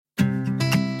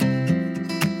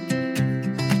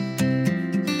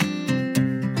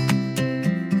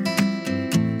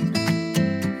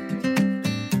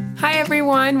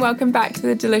everyone, welcome back to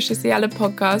the Deliciously Ella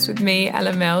podcast with me,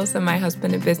 Ella Mills, and my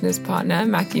husband and business partner,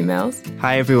 Matthew Mills.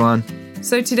 Hi everyone.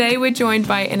 So today we're joined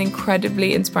by an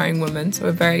incredibly inspiring woman, so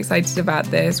we're very excited about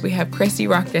this. We have Chrissy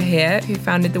Rucker here, who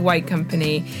founded The White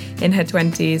Company in her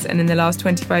 20s and in the last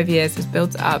 25 years has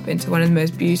built it up into one of the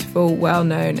most beautiful,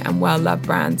 well-known and well-loved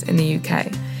brands in the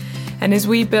UK. And as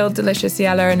we build Deliciously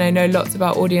Ella, and I know lots of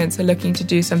our audience are looking to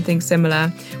do something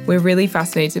similar, we're really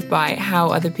fascinated by how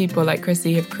other people like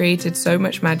Chrissy have created so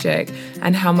much magic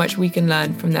and how much we can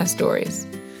learn from their stories.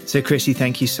 So Chrissy,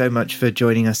 thank you so much for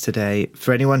joining us today.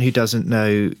 For anyone who doesn't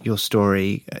know your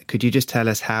story, could you just tell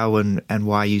us how and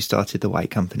why you started The White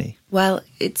Company? Well,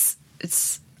 it's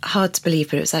hard to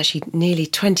believe, but it was actually nearly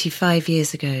 25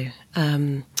 years ago.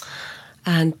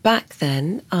 And back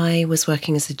then, I was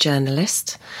working as a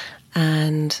journalist,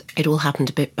 and it all happened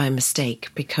a bit by mistake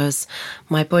because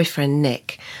my boyfriend,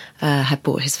 Nick, had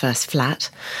bought his first flat.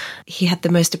 He had the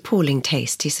most appalling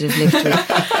taste. He sort of lived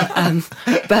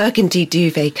with burgundy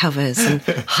duvet covers and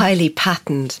highly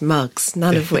patterned mugs,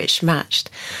 none of which matched,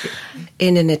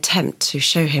 in an attempt to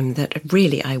show him that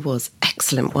really I was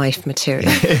excellent wife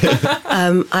material.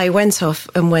 I went off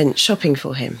and went shopping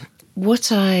for him.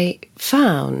 What I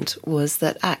found was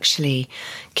that actually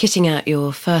kitting out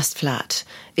your first flat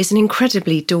is an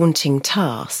incredibly daunting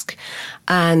task.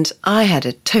 And I had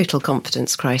a total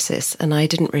confidence crisis and I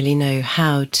didn't really know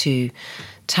how to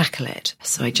tackle it.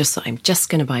 So I just thought, I'm just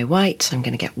going to buy white. I'm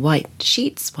going to get white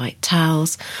sheets, white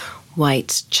towels,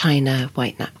 white china,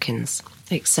 white napkins,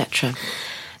 etc.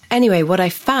 Anyway, what I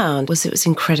found was it was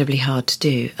incredibly hard to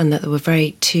do and that there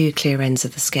were two clear ends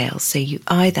of the scale. So you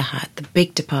either had the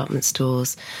big department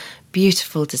stores,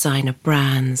 beautiful designer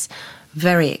brands,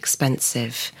 very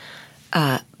expensive,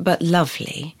 but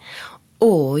lovely,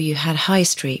 or you had high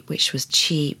street, which was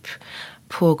cheap,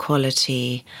 poor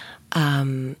quality,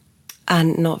 and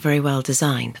not very well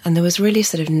designed. And there was really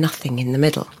sort of nothing in the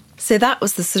middle. So that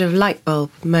was the sort of light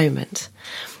bulb moment.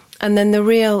 And then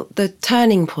the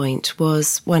turning point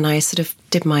was when I sort of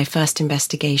did my first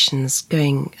investigations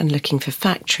going and looking for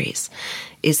factories,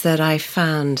 is that I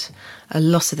found a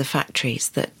lot of the factories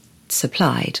that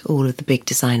supplied all of the big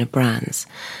designer brands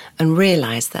and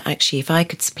realised that actually if I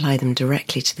could supply them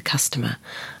directly to the customer,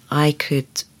 I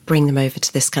could bring them over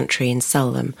to this country and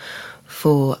sell them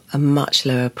for a much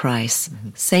lower price,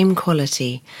 same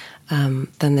quality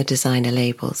than the designer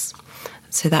labels.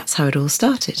 So that's how it all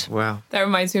started. Wow. That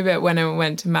reminds me a bit when I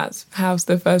went to Matt's house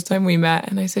the first time we met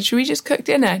and I said, should we just cook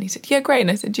dinner? And he said, yeah, great. And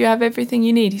I said, do you have everything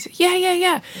you need? He said,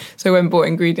 yeah. So I went and bought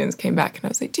ingredients, came back and I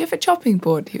was like, do you have a chopping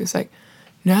board? He was like,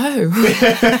 no.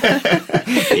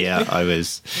 Yeah,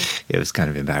 it was kind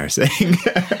of embarrassing.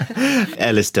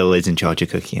 Ella still is in charge of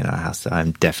cooking in our house, so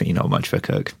I'm definitely not much of a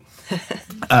cook.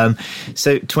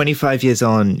 So 25 years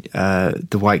on,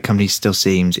 The White Company still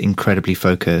seems incredibly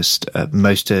focused.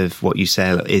 Most of what you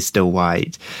sell is still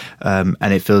white. And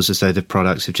it feels as though the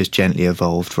products have just gently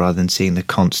evolved rather than seeing the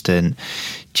constant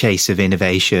chase of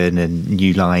innovation and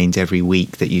new lines every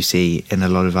week that you see in a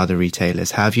lot of other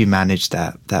retailers. How have you managed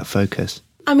that focus?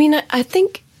 I mean, I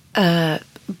think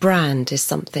brand is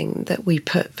something that we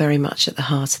put very much at the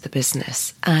heart of the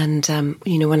business. And,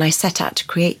 when I set out to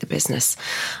create the business,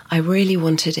 I really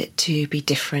wanted it to be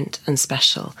different and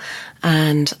special.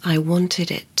 And I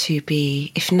wanted it to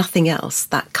be, if nothing else,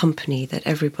 that company that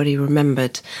everybody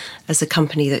remembered as a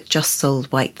company that just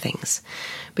sold white things.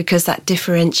 Because that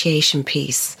differentiation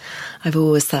piece, I've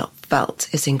always felt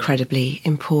is incredibly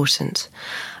important.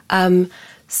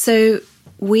 So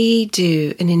we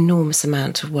do an enormous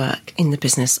amount of work in the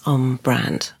business on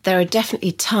brand. There are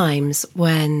definitely times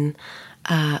when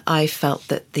I felt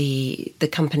that the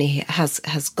company has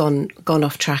gone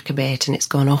off track a bit and it's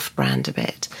gone off brand a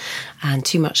bit, and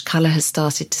too much colour has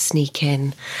started to sneak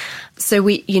in. So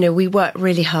we work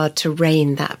really hard to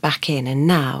rein that back in. And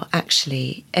now,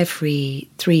 actually, every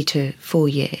 3 to 4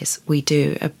 years, we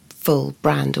do a full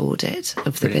brand audit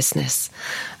of the business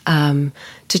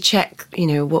to check,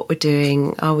 what we're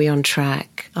doing. Are we on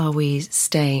track? Are we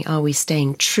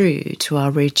staying true to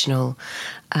our original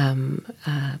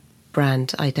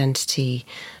brand identity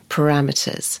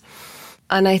parameters?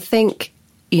 And I think,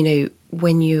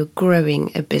 when you're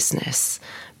growing a business,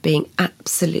 being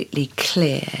absolutely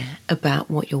clear about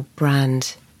what your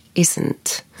brand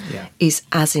isn't is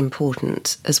as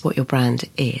important as what your brand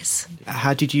is.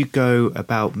 How did you go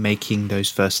about making those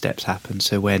first steps happen?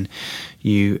 So when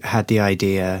you had the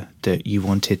idea that you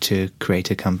wanted to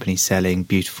create a company selling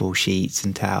beautiful sheets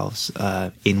and towels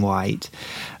in white.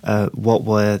 What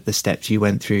were the steps you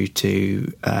went through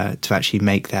to actually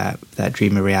make that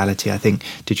dream a reality? I think,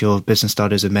 did your business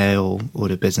start as a mail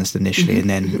order business initially and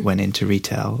then went into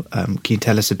retail? Can you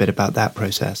tell us a bit about that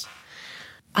process?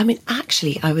 I mean,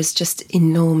 actually, I was just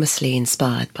enormously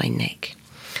inspired by Nick.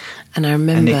 And I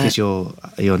remember... And Nick is your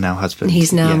now husband.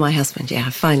 He's now my husband, yeah. I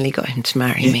finally got him to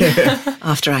marry me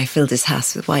after I filled his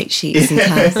house with white sheets and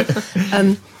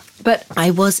towels. But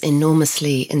I was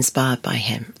enormously inspired by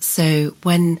him. So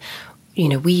when,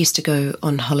 we used to go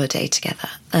on holiday together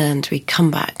and we'd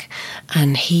come back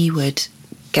and he would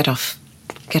get off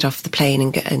the plane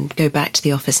and go back to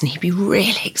the office, and he'd be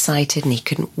really excited and he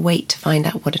couldn't wait to find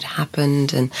out what had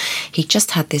happened. And he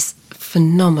just had this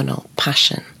phenomenal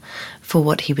passion for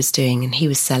what he was doing, and he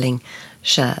was selling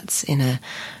shirts in a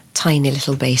tiny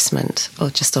little basement or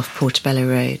just off Portobello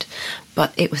Road.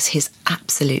 But it was his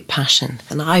absolute passion,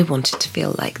 and I wanted to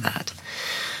feel like that.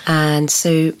 And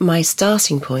so my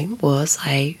starting point was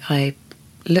I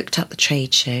looked up the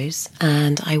trade shows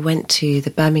and I went to the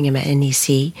Birmingham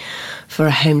NEC for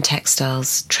a home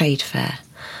textiles trade fair.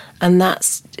 And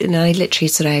that's, I literally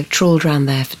I trawled around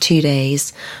there for 2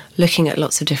 days looking at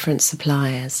lots of different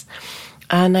suppliers.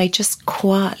 And I just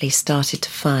quietly started to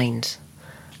find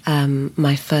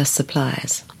my first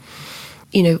suppliers.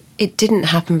 It didn't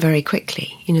happen very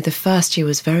quickly. The first year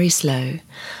was very slow.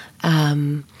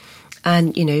 And,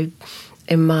 in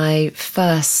my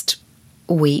first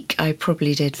week, I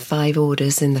probably did 5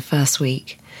 orders in the first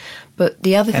week. But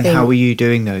the other thing... And how were you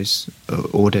doing those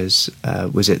orders?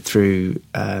 Was it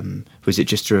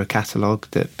just through a catalogue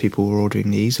that people were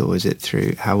ordering these, or was it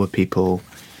through... How were people...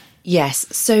 Yes.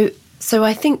 So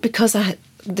I think because I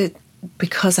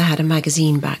had a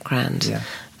magazine background,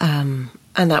 and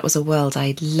that was a world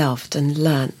I loved and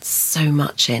learnt so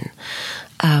much in,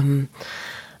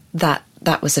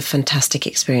 that was a fantastic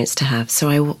experience to have.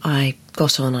 So I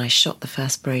got on, I shot the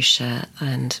first brochure,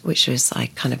 and which was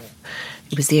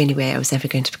it was the only way I was ever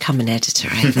going to become an editor,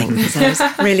 I think, because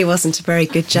I really wasn't a very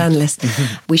good journalist.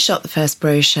 We shot the first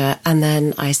brochure, and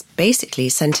then I basically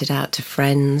sent it out to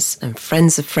friends and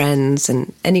friends of friends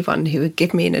and anyone who would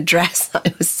give me an address that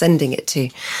I was sending it to.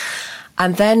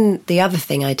 And then the other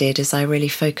thing I did is I really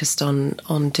focused on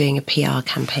doing a PR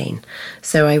campaign.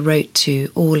 So I wrote to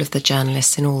all of the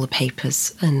journalists in all the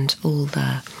papers and all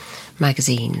the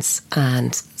magazines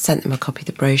and sent them a copy of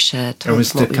the brochure. And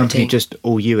was the company just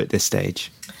all you at this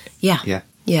stage? Yeah.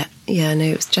 No,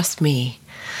 it was just me.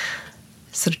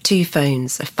 Sort of 2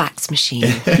 phones, a fax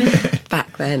machine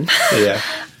back then. Yeah.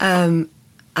 And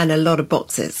a lot of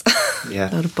boxes.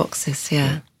 Yeah. A lot of boxes,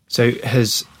 yeah. So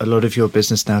has a lot of your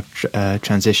business now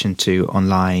transitioned to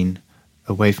online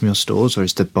away from your stores, or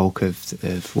is the bulk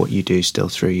of what you do still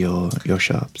through your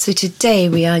shops? So today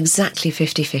we are exactly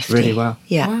 50-50. Really? Wow.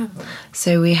 Yeah. Wow.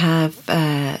 So we have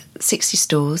 60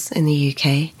 stores in the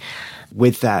UK.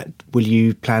 With that, will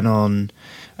you plan on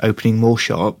opening more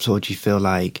shops, or do you feel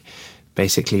like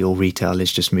basically all retail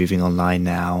is just moving online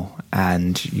now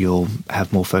and you'll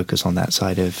have more focus on that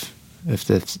side of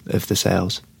the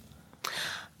sales?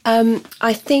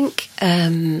 I think,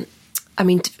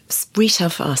 retail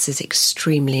for us is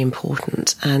extremely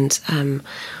important, and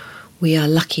we are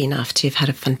lucky enough to have had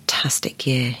a fantastic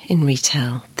year in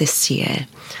retail this year.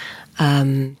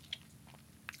 I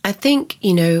think,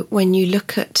 when you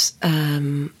look at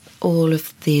all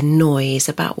of the noise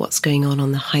about what's going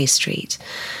on the high street,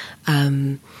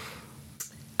 I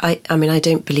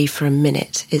don't believe for a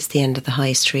minute it's the end of the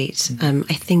high street.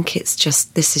 I think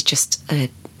this is just a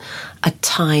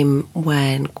time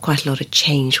when quite a lot of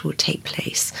change will take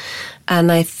place.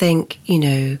 And I think,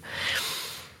 And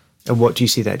what do you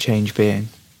see that change being?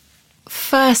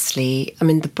 Firstly,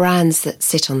 the brands that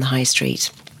sit on the high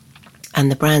street and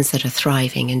the brands that are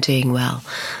thriving and doing well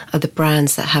are the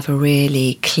brands that have a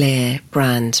really clear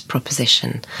brand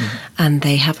proposition. And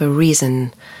they have a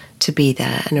reason to be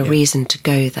there and a reason to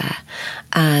go there.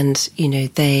 And,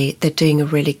 they're doing a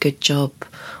really good job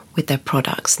with their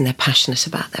products, and they're passionate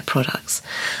about their products.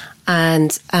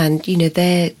 And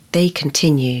they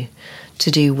continue to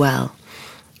do well.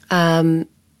 I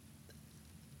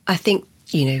think,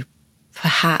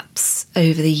 perhaps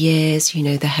over the years,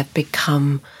 there have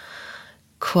become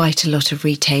quite a lot of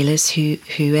retailers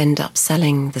who end up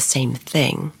selling the same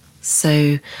thing.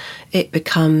 So it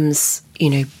becomes,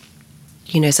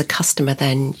 as a customer,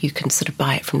 then you can sort of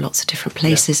buy it from lots of different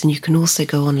places, and you can also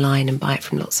go online and buy it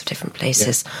from lots of different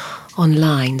places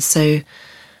online. So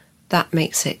that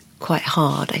makes it quite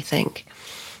hard, I think.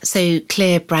 So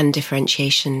clear brand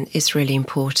differentiation is really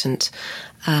important.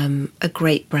 A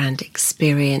great brand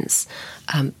experience,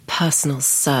 personal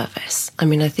service. I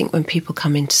mean, I think when people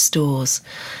come into stores,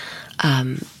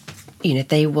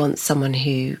 they want someone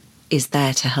who is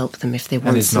there to help them if they want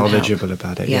and is some knowledgeable help.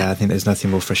 about it. Yeah, I think there's nothing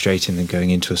more frustrating than going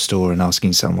into a store and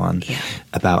asking someone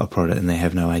about a product and they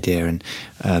have no idea. And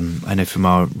I know from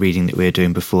our reading that we were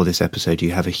doing before this episode,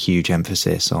 you have a huge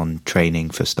emphasis on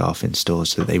training for staff in stores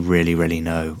so that they really, really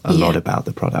know a lot about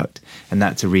the product. And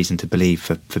that's a reason to believe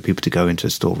for people to go into a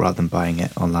store rather than buying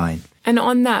it online. And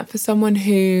on that, for someone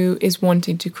who is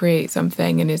wanting to create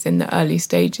something and is in the early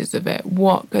stages of it,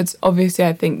 because obviously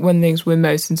I think one of the things we're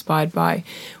most inspired by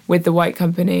with the White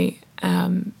Company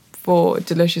for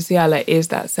Delicious-iella is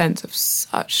that sense of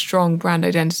such strong brand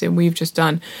identity. And we've just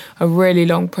done a really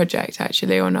long project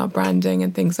actually on our branding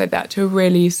and things like that to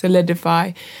really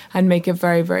solidify and make it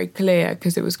very, very clear,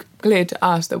 because it was clear to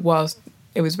us that whilst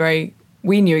it was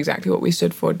we knew exactly what we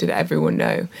stood for. Did everyone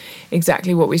know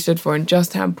exactly what we stood for, and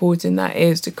just how important that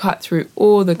is to cut through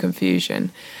all the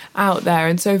confusion out there?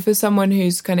 And so for someone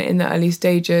who's kind of in the early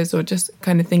stages or just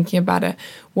kind of thinking about it,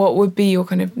 what would be your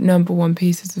kind of number one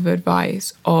pieces of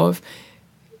advice of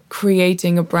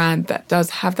creating a brand that does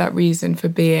have that reason for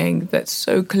being, that's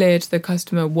so clear to the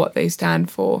customer what they stand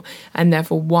for and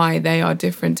therefore why they are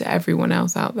different to everyone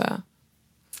else out there?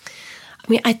 I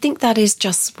mean, I think that is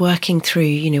just working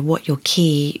through, what your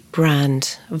key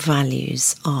brand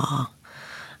values are,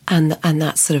 and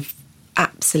that sort of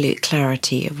absolute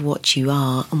clarity of what you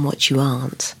are and what you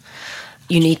aren't.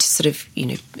 You need to sort of,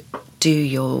 do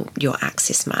your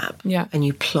axis map, and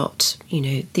you plot,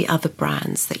 the other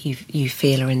brands that you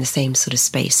feel are in the same sort of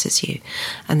space as you,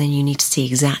 and then you need to see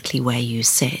exactly where you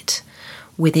sit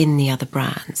within the other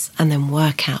brands, and then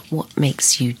work out what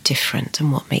makes you different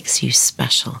and what makes you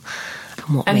special.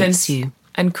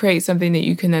 And create something that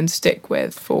you can then stick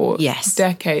with for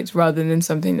decades rather than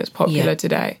something that's popular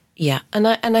today. Yeah, and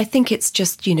I think it's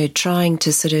just, trying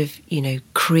to sort of,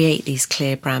 create these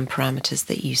clear brand parameters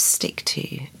that you stick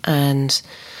to. And,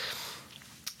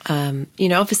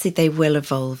 obviously they will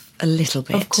evolve a little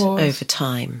bit over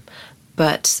time.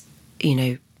 But,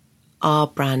 our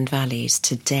brand values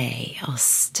today are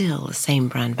still the same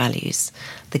brand values.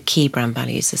 The key brand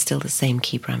values are still the same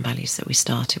key brand values that we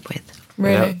started with.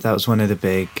 Really? That was one of the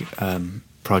big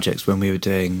projects when we were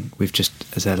doing, we've just,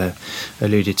 as Ella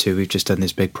alluded to, we've just done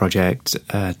this big project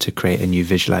to create a new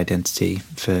visual identity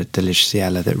for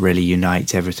Delicious-iella that really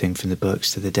unites everything from the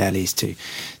books to the delis to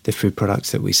the food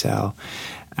products that we sell.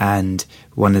 And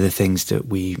one of the things that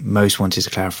we most wanted to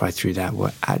clarify through that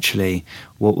were actually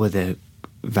what were the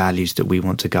values that we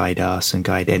want to guide us and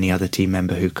guide any other team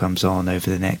member who comes on over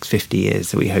the next 50 years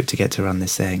that we hope to get to run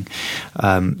this thing,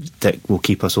 that will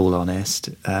keep us all honest.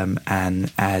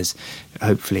 And as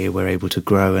hopefully we're able to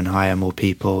grow and hire more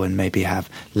people and maybe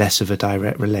have less of a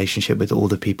direct relationship with all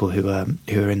the people who are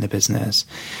in the business,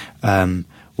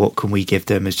 what can we give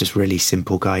them as just really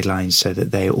simple guidelines so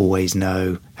that they always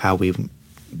know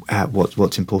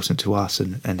what's important to us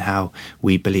and how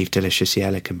we believe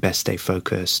Delicious-iella can best stay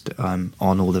focused on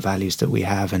all the values that we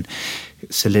have. And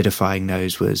solidifying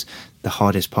those was the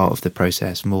hardest part of the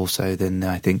process, more so than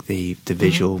I think the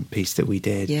visual piece that we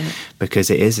did, because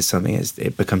it is something,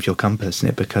 it becomes your compass and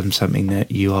it becomes something that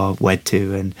you are wed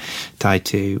to and tied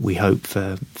to, we hope,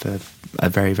 for a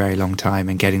very, very long time.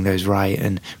 And getting those right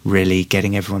and really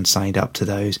getting everyone signed up to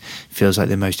those feels like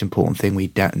the most important thing we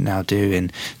now do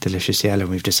in Delicious-iella. And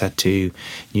we've just had 2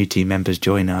 new team members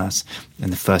join us,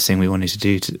 and the first thing we wanted to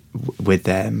do with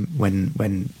them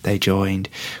when they joined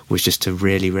was just to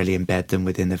really, really embed them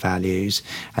within the values.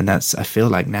 And that's, I feel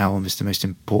like, now almost the most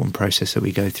important process that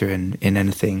we go through in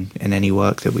anything, in any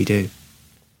work that we do.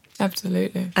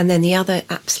 Absolutely. And then the other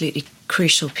absolutely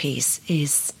crucial piece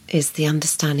is the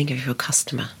understanding of your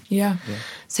customer. Yeah.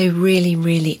 So really,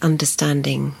 really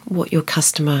understanding what your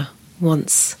customer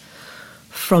wants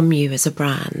from you as a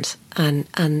brand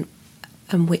and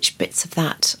which bits of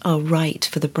that are right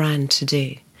for the brand to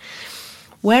do.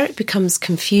 Where it becomes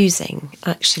confusing,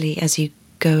 actually, as you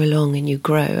go along and you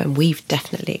grow, and we've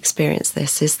definitely experienced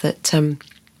this, is that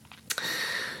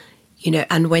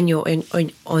and when you're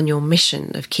on your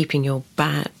mission of keeping your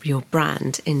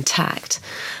brand intact,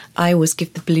 I always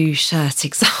give the blue shirt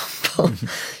example.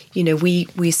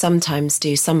 We sometimes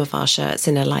do some of our shirts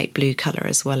in a light blue colour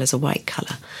as well as a white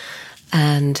colour,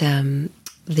 and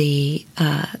the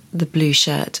blue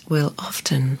shirt will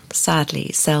often,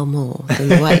 sadly, sell more than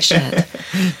the white shirt.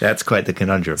 That's quite the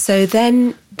conundrum. So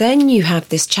then you have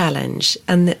this challenge,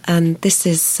 and this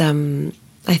is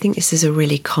I think this is a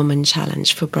really common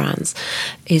challenge for brands,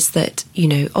 is that,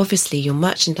 obviously your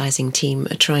merchandising team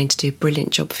are trying to do a brilliant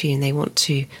job for you, and they want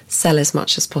to sell as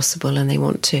much as possible, and they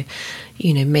want to,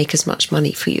 make as much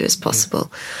money for you as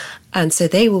possible. And so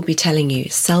they will be telling you,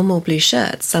 sell more blue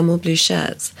shirts, sell more blue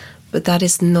shirts. But that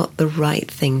is not the right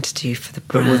thing to do for the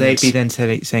brand. But will they be then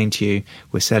saying to you,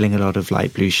 we're selling a lot of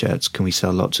light blue shirts, can we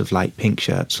sell lots of light pink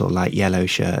shirts or light yellow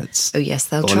shirts? Oh yes,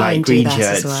 they'll or try light and green do that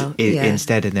shirts as well.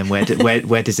 instead, and then where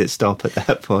does it stop at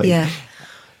that point? Yeah,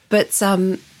 but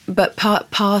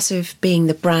part of being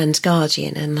the brand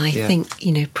guardian, and I think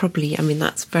probably,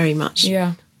 that's very much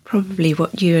probably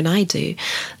what you and I do.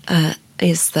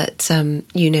 Is that,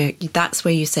 that's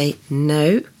where you say,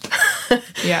 no,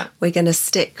 we're going to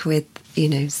stick with,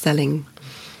 selling.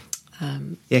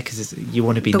 Because you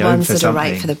want to be the known ones for that something are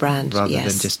right for the brand, rather than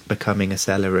just becoming a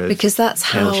seller of because that's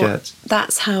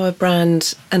shirts. how a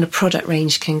brand and a product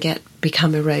range can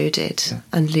become eroded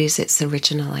and lose its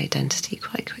original identity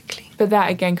quite quickly. But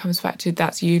that again comes back to,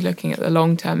 that's you looking at the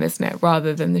long term, isn't it,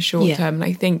 rather than the short term. And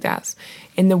I think that's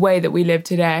in the way that we live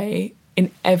today. In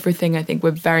everything, I think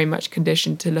we're very much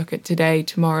conditioned to look at today,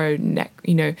 tomorrow,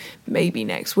 maybe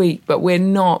next week. But we're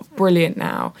not brilliant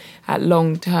now at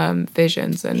long-term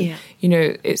visions. And,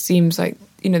 it seems like,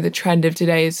 the trend of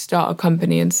today is start a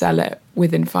company and sell it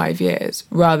within 5 years,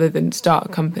 rather than start a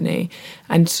company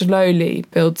and slowly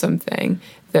build something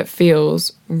that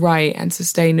feels right and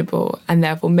sustainable, and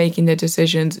therefore making the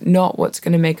decisions, not what's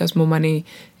going to make us more money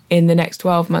in the next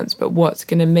 12 months, but what's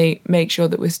going to make sure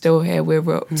that we're still here,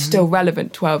 we're still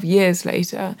relevant 12 years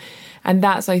later. And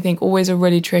that's, I think, always a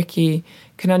really tricky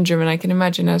conundrum. And I can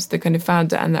imagine as the kind of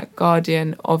founder and that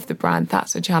guardian of the brand,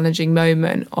 that's a challenging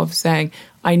moment of saying,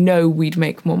 I know we'd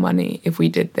make more money if we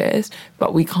did this,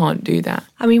 but we can't do that.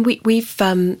 I mean,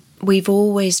 we've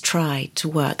always tried to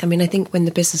work. I mean, I think when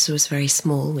the business was very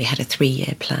small, we had a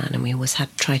 3-year plan, and we always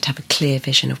tried to have a clear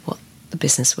vision of what the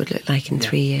business would look like in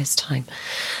 3 years' time.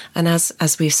 And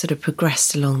as we've sort of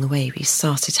progressed along the way, we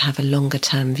started to have a longer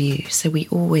term view. So we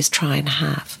always try and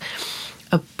have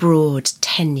a broad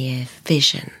 10-year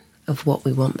vision of what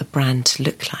we want the brand to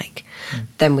look like.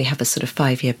 Then we have a sort of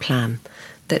 5-year plan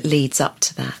that leads up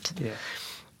to that.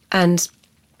 And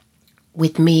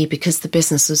with me, because the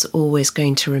business was always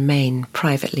going to remain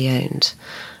privately owned,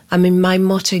 I mean, my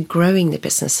motto growing the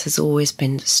business has always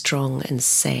been strong and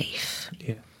safe.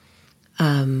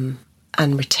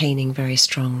 And retaining very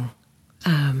strong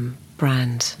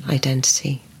brand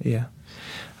identity.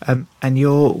 And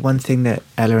one thing that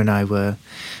Ella and I were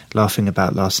laughing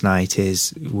about last night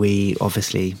is we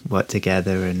obviously work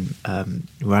together and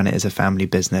run it as a family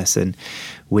business. And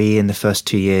we, in the first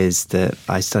 2 years that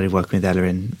I started working with Ella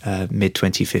in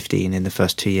mid-2015, in the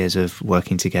first 2 years of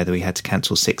working together, we had to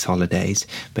cancel 6 holidays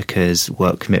because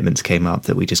work commitments came up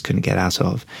that we just couldn't get out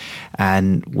of.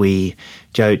 And we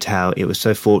joked how it was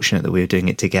so fortunate that we were doing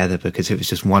it together, because it was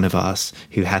just one of us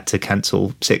who had to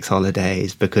cancel 6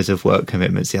 holidays because of work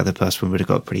commitments. The other person would have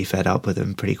got pretty fed up with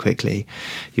them pretty quickly.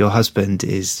 Your husband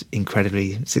is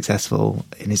incredibly successful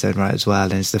in his own right as well,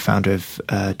 and is the founder of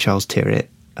Charles Tyrwhitt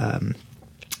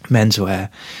Menswear.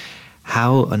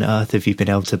 How on earth have you been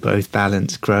able to both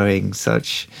balance growing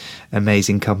such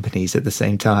amazing companies at the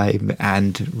same time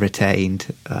and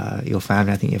retained your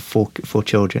family? I think you have four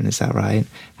children, is that right?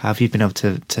 How have you been able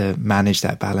to manage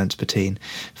that balance between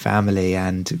family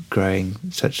and growing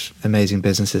such amazing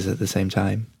businesses at the same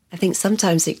time? I think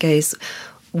sometimes it goes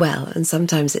well and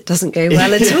sometimes it doesn't go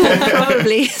well at all,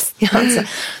 probably is the answer.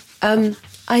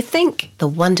 I think the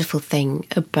wonderful thing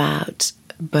about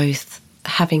both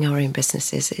having our own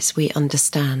businesses is we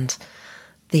understand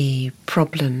the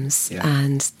problems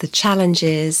and the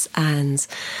challenges, and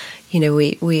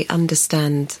we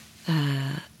understand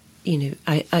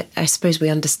I suppose we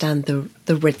understand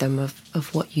the rhythm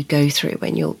of what you go through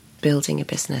when you're building a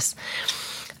business.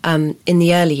 In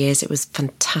the early years, it was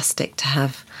fantastic to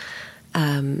have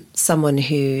someone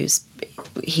he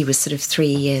was sort of 3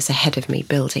 years ahead of me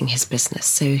building his business,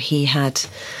 so he had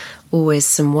always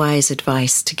some wise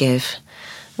advice to give.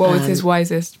 What was his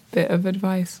wisest bit of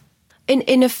advice?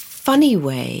 In a funny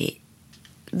way,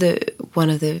 one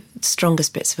of the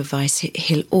strongest bits of advice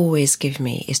he'll always give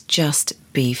me is just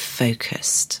be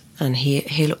focused. And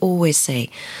he'll always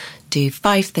say, do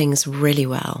 5 things really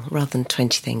well rather than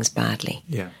 20 things badly.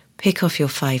 Yeah. Pick off your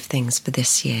 5 things for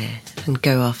this year and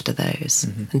go after those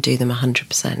and do them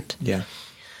 100%. Yeah.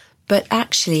 But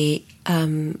actually,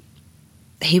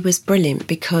 he was brilliant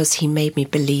because he made me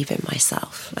believe in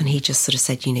myself, and he just sort of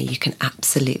said, you can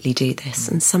absolutely do this.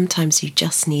 And sometimes you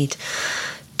just need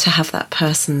to have that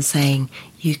person saying,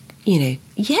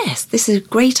 yes, this is a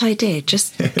great idea,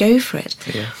 just go for it.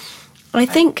 I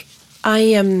think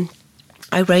I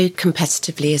rode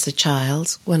competitively as a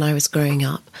child when I was growing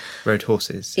up. Rode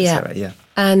horses? Yeah. Is that right? Yeah.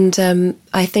 And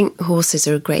I think horses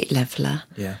are a great leveller.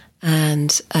 Yeah.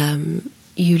 And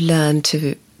you learn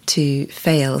to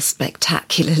fail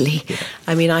spectacularly. Yeah.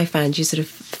 I mean, I found you sort of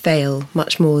fail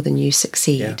much more than you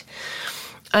succeed. Yeah.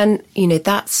 And, you know,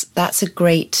 that's a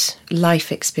great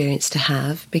life experience to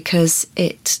have because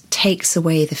it takes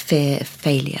away the fear of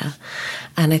failure.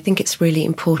 And I think it's really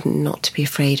important not to be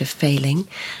afraid of failing.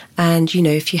 And, you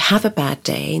know, if you have a bad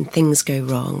day and things go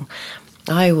wrong,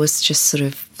 I always just sort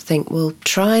of think, well,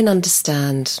 try and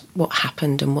understand what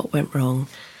happened and what went wrong.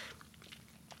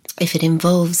 If it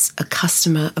involves a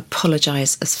customer,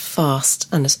 apologise as fast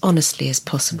and as honestly as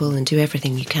possible and do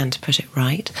everything you can to put it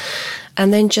right.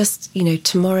 And then just, you know,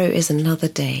 tomorrow is another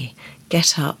day.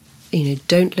 Get up, you know,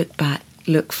 don't look back,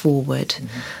 look forward.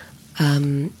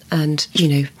 And, you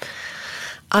know,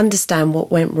 understand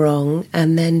what went wrong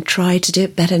and then try to do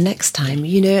it better next time,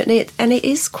 you know. And it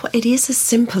is as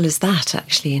simple as that,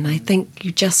 actually. And I think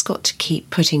you just got to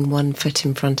keep putting one foot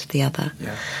in front of the other.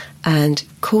 Yeah. And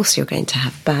of course you're going to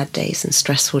have bad days and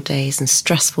stressful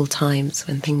times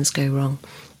when things go wrong.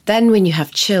 Then when you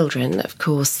have children, of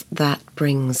course, that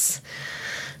brings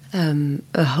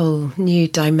a whole new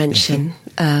dimension.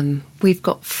 We've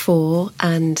got 4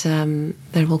 and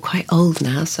they're all quite old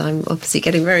now, so I'm obviously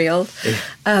getting very old.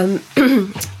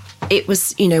 It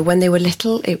was, you know, when they were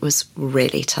little, it was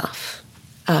really tough.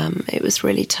 It was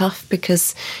really tough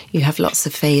because you have lots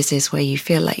of phases where you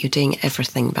feel like you're doing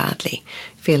everything badly.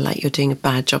 You feel like you're doing a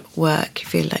bad job at work. You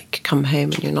feel like you come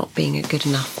home and you're not being a good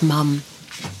enough mum.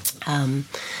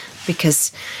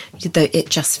 Because it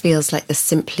just feels like there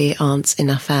simply aren't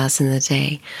enough hours in the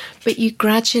day. But you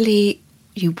gradually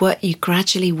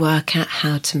work out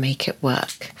how to make it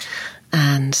work.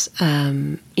 And,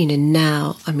 you know,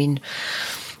 now, I mean,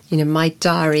 you know, my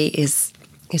diary is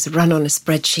run on a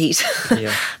spreadsheet.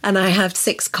 Yeah. And I have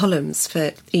 6 columns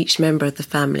for each member of the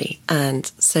family. And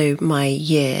so my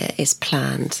year is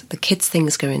planned. The kids'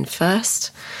 things go in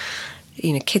first.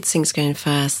 You know, kids' things go in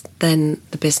first, then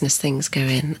the business things go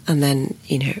in. And then,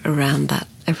 you know, around that,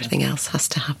 everything else has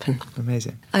to happen.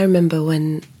 Amazing. I remember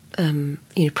when, you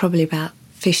know, probably about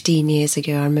 15 years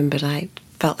ago, I remembered I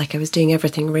felt like I was doing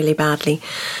everything really badly.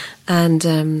 And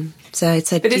so I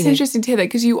said, but it's interesting to hear that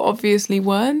because you obviously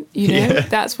weren't, you know. Yeah.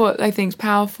 That's what I think is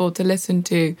powerful to listen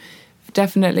to.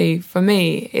 Definitely for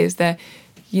me is that,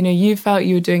 you know, you felt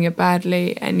you were doing it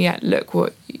badly and yet look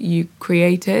what you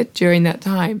created during that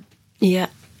time. Yeah.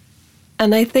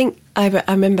 And I think I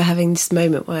remember having this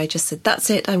moment where I just said,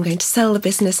 that's it, I'm going to sell the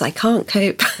business, I can't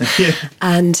cope. Yeah.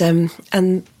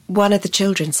 And one of the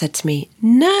children said to me,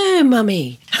 no,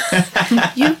 Mummy,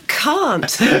 you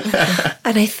can't.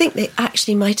 And I think they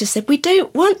actually might have said, we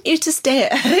don't want you to stay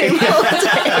at home all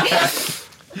day.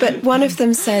 But one of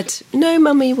them said, no,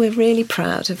 Mummy, we're really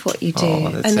proud of what you do. Oh,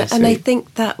 that's so and I sweet.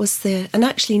 think that was and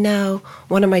actually now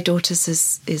one of my daughters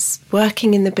is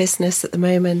working in the business at the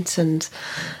moment. And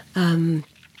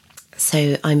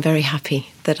so I'm very happy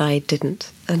that I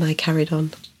didn't and I carried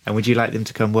on. And would you like them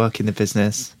to come work in the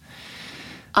business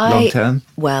long term?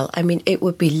 Well, I mean, it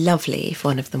would be lovely if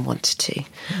one of them wanted to.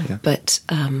 Yeah. But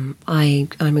I'm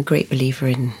a great believer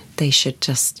in they should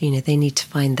just, you know, they need to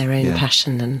find their own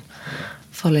passion and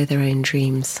follow their own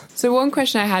dreams. So one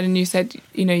question I had, and you said,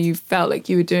 you know, you felt like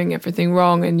you were doing everything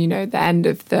wrong, and, you know, at the end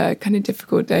of the kind of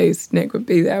difficult days, Nick would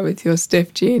be there with your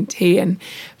stiff G&T. And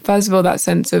first of all, that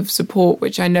sense of support,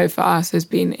 which I know for us has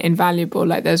been invaluable.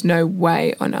 Like, there's no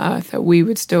way on earth that we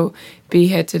would still be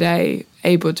here today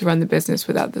able to run the business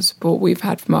without the support we've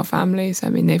had from our families. I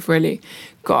mean, they've really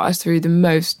got us through the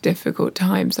most difficult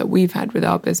times that we've had with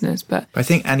our business. But I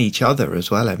think, and each other as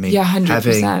well. I mean, yeah,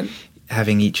 100%.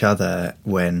 Having each other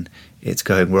when it's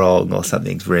going wrong or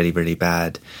something's really, really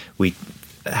bad. We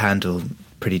handle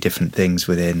pretty different things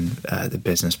within the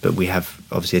business, but we have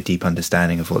obviously a deep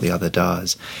understanding of what the other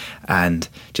does. And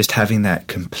just having that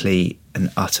complete and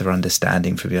utter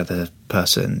understanding from the other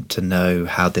person to know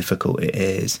how difficult it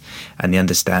is, and the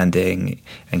understanding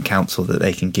and counsel that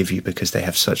they can give you because they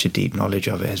have such a deep knowledge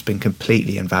of it has been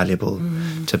completely invaluable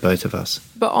to both of us.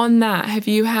 But on that, have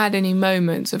you had any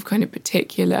moments of kind of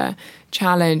particular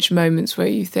challenge, moments where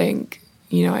you think,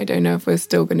 you know, I don't know if we're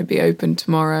still going to be open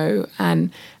tomorrow,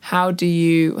 and how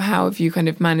have you kind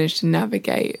of managed to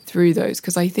navigate through those?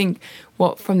 Because I think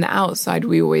what from the outside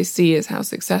we always see is how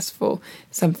successful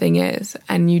something is,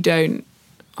 and you don't,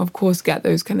 of course, get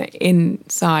those kind of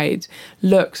inside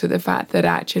looks at the fact that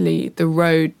actually the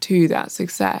road to that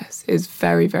success is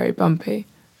very, very bumpy.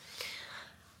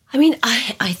 I mean,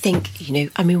 I think, you know,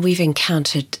 I mean, we've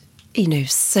encountered, you know,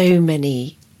 so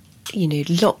many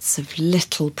lots of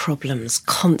little problems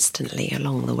constantly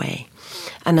along the way.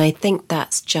 And I think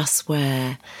that's just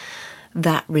where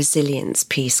that resilience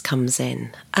piece comes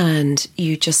in. And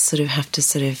you just sort of have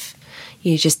to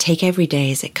you just take every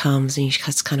day as it comes, and you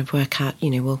just kind of work out,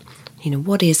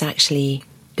 what is actually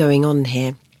going on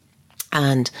here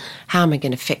and how am I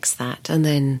going to fix that? And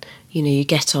then, you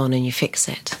get on and you fix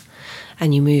it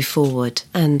and you move forward.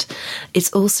 And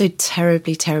it's also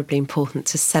terribly, terribly important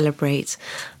to celebrate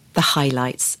the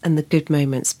highlights and the good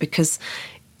moments, because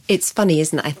it's funny,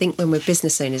 isn't it? I think when we're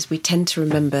business owners, we tend to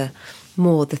remember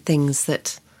more the things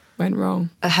that went wrong,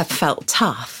 have felt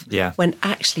tough, yeah, when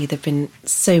actually there've been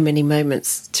so many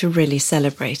moments to really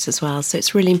celebrate as well. So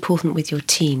it's really important with your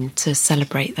team to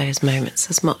celebrate those moments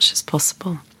as much as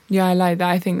possible. Yeah, I like that.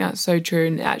 I think that's so true,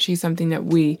 and actually something that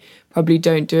we probably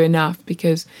don't do enough,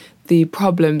 because the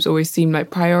problems always seem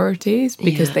like priorities,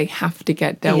 because they have to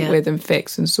get dealt with and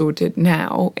fixed and sorted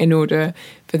now in order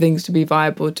for things to be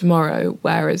viable tomorrow.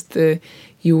 Whereas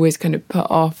you always kind of put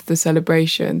off the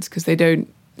celebrations because they don't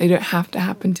have to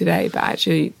happen today, but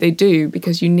actually they do,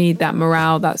 because you need that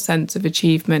morale, that sense of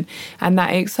achievement and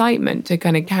that excitement to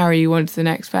kind of carry you on to the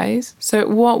next phase. So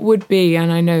what would be,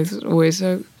 and I know it's always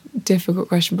a difficult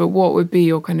question, but what would be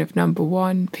your kind of number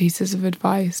one pieces of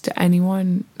advice to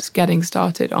anyone getting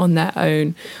started on their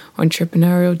own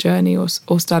entrepreneurial journey or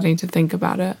starting to think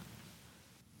about it?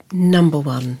 Number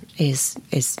one is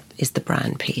the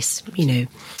brand piece.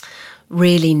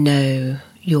 Really know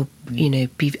your,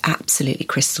 be absolutely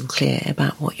crystal clear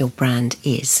about what your brand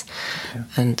is,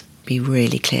 and be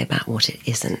really clear about what it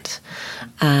isn't,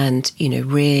 and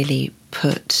really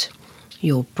put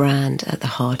your brand at the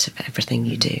heart of everything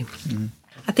you do. Mm-hmm.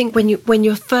 I think when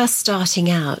you're first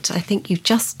starting out, I think you've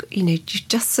just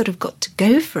sort of got to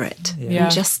go for it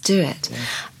and just do it. Yeah.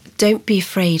 Don't be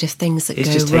afraid of things that go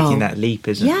wrong. It's just taking that leap,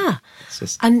 isn't it? Yeah.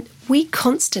 And we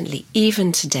constantly,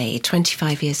 even today,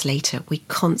 25 years later, we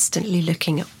constantly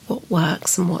looking at what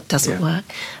works and what doesn't work,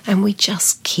 and we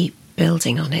just keep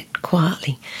building on it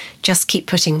quietly. Just keep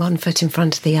putting one foot in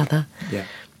front of the other. Yeah.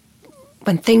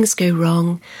 When things go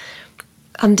wrong,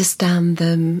 understand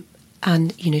them,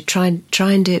 and try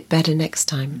and do it better next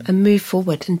time, and move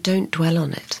forward, and don't dwell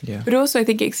on it. Yeah. But also I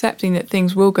think accepting that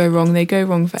things will go wrong, they go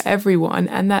wrong for everyone,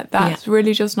 and that's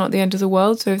really just not the end of the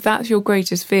world. So if that's your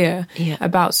greatest fear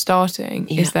about starting,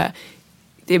 is that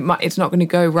it's not going to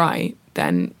go right,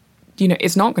 then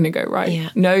it's not going to go right. Yeah.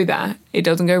 Know that it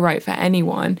doesn't go right for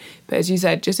anyone, but as you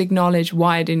said, just acknowledge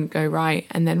why it didn't go right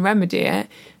and then remedy it.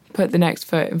 Put the next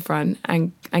foot in front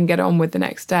and get on with the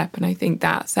next step. And I think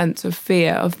that sense of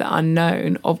fear of the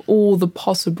unknown, of all the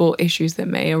possible issues that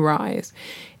may arise,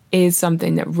 is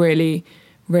something that really,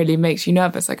 really makes you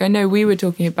nervous. Like, I know we were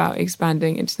talking about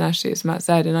expanding internationally, as Matt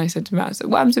said, and I said to Matt,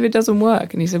 what happens if it doesn't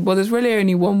work? And he said, well, there's really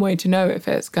only one way to know if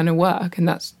it's going to work, and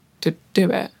that's to do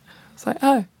it. I was like,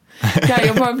 oh. Yeah,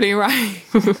 you're probably right.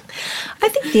 I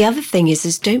think the other thing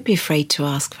is don't be afraid to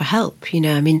ask for help.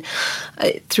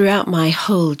 Throughout my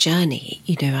whole journey,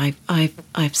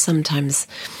 I've sometimes,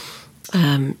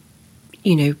 I've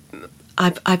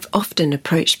often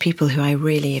approached people who I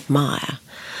really admire,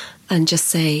 and just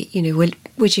say,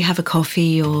 would you have a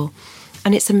coffee?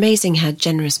 And it's amazing how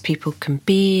generous people can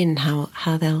be, and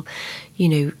how they'll,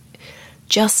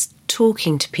 just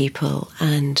talking to people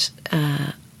and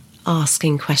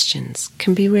asking questions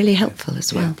can be really helpful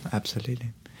as well. Yeah, absolutely.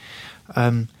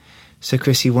 So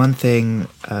Chrissy, one thing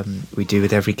we do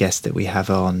with every guest that we have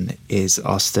on is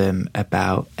ask them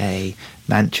about a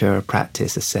mantra, a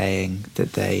practice, a saying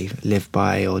that they live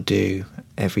by or do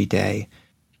every day.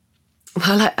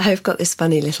 Well, I've got this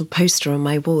funny little poster on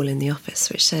my wall in the office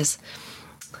which says,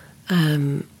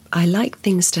 I like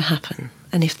things to happen,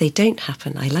 and if they don't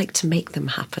happen, I like to make them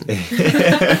happen.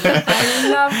 I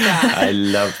love that. I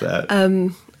love that.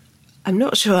 I'm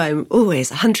not sure I'm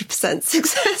always 100%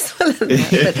 successful at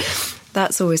that, but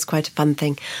that's always quite a fun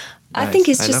thing. Nice. I think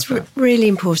it's just really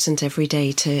important every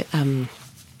day to,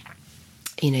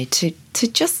 to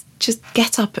just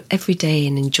get up every day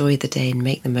and enjoy the day and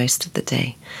make the most of the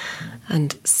day,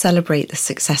 and celebrate the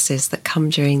successes that come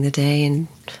during the day. And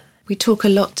we talk a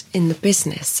lot in the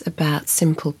business about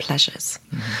simple pleasures.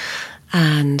 Mm-hmm.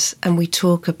 And we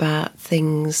talk about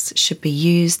things should be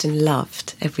used and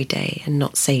loved every day and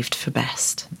not saved for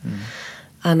best. Mm.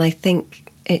 And I think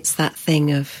it's that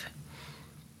thing of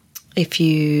if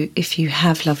you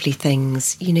have lovely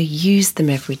things, use them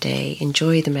every day,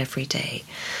 enjoy them every day.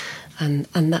 And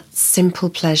that simple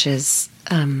pleasures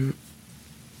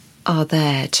are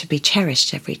there to be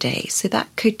cherished every day. So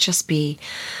that could just be,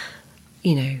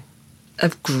 a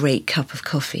great cup of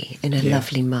coffee in a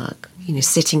lovely mug,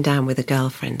 sitting down with a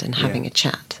girlfriend and having a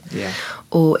chat. Yeah.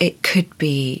 Or it could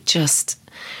be just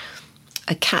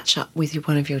a catch up with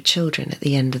one of your children at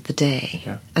the end of the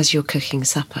day as you're cooking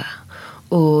supper.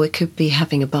 Or it could be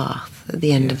having a bath at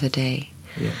the end of the day.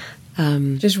 Yeah.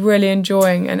 Just really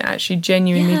enjoying and actually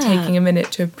genuinely taking a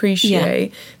minute to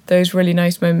appreciate those really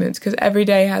nice moments, because every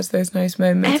day has those nice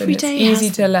moments and it's easy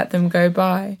to let them go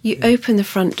by. You open the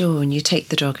front door and you take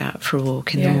the dog out for a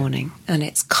walk in the morning and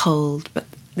it's cold but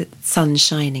the sun's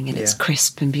shining and it's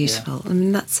crisp and beautiful. I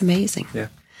mean, that's amazing. Yeah.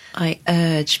 I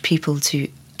urge people to,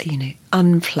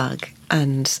 unplug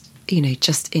and,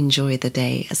 just enjoy the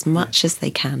day as much as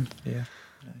they can. Yeah.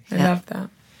 I love that.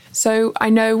 So I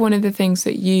know one of the things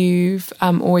that you've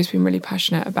always been really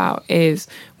passionate about is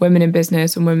women in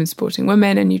business and women supporting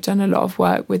women, and you've done a lot of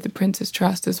work with the Prince's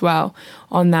Trust as well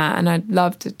on that. And I'd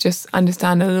love to just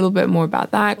understand a little bit more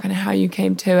about that, kind of how you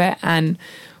came to it and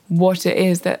what it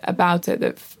is about it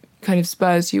that kind of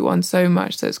spurs you on so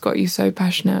much, that's got you so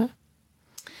passionate.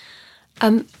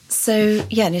 So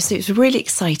it's really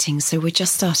exciting. So we're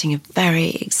just starting a very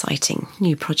exciting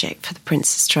new project for the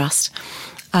Prince's Trust.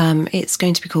 It's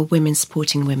going to be called Women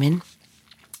Supporting Women.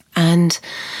 And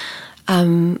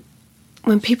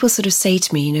when people sort of say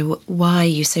to me, why are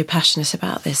you so passionate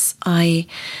about this? I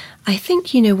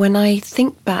think, when I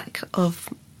think back on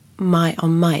my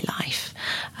life,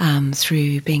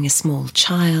 through being a small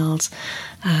child,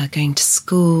 going to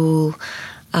school,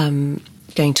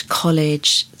 going to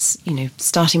college,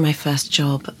 starting my first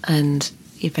job and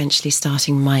eventually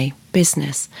starting my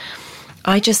business,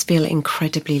 I just feel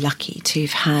incredibly lucky to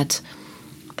have had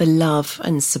the love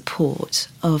and support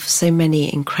of so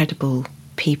many incredible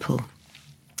people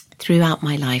throughout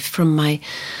my life, from my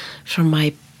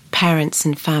parents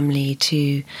and family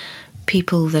to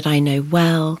people that I know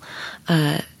well,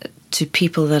 to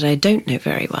people that I don't know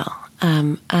very well.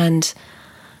 And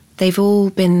they've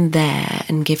all been there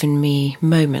and given me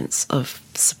moments of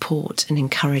support and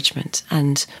encouragement.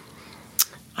 And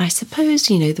I suppose,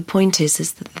 the point is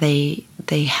that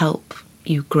they help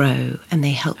you grow and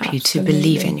they help you to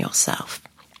believe in yourself.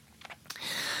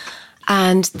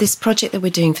 And this project that we're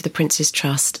doing for the Prince's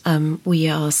Trust, we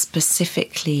are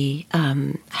specifically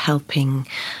helping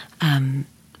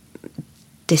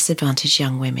disadvantaged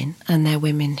young women, and they're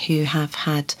women who have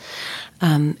had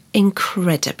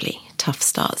incredibly tough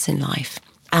starts in life.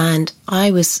 And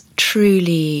I was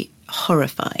truly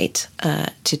horrified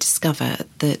to discover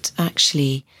that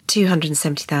actually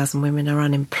 270,000 women are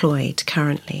unemployed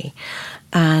currently.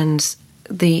 And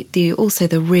the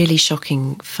really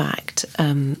shocking fact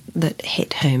that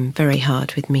hit home very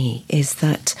hard with me is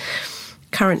that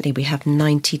currently we have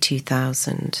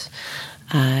 92,000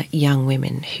 young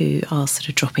women who are sort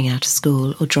of dropping out of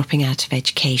school or dropping out of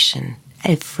education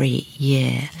every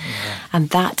year. Yeah. And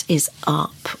that is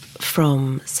up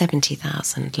from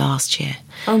 70,000 last year.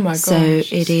 Oh my gosh. So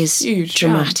it is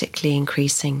dramatically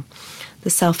increasing. The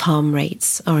self-harm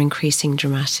rates are increasing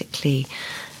dramatically.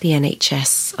 The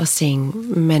NHS are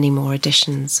seeing many more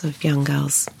additions of young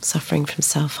girls suffering from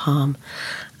self-harm.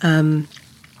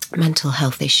 Mental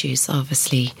health issues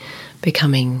obviously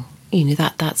becoming,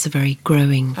 that's a very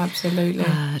growing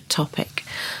topic.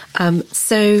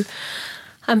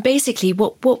 And basically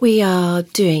what we are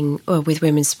doing with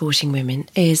Women Supporting Women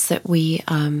is that we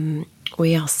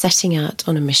are setting out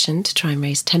on a mission to try and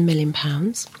raise £10 million.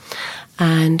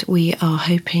 And we are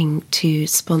hoping to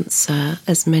sponsor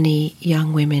as many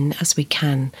young women as we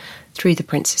can through the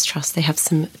Prince's Trust. They have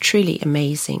some truly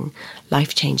amazing,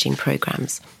 life-changing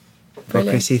programmes. Well,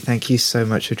 Chrissy, thank you so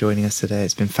much for joining us today.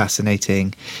 It's been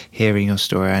fascinating hearing your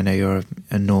story. I know you're an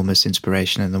enormous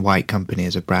inspiration, and the White Company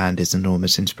as a brand is an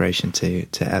enormous inspiration to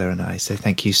Ella and I. So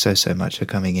thank you so much for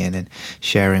coming in and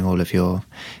sharing all of your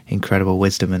incredible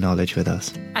wisdom and knowledge with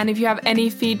us. And if you have any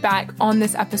feedback on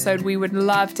this episode, we would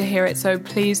love to hear it. So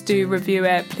please do review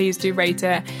it, please do rate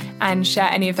it, and share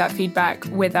any of that feedback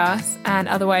with us. And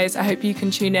otherwise, I hope you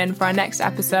can tune in for our next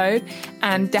episode,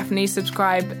 and definitely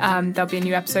subscribe. There'll be a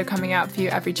new episode coming out for you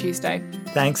every Tuesday.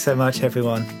 Thanks so much,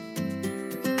 everyone.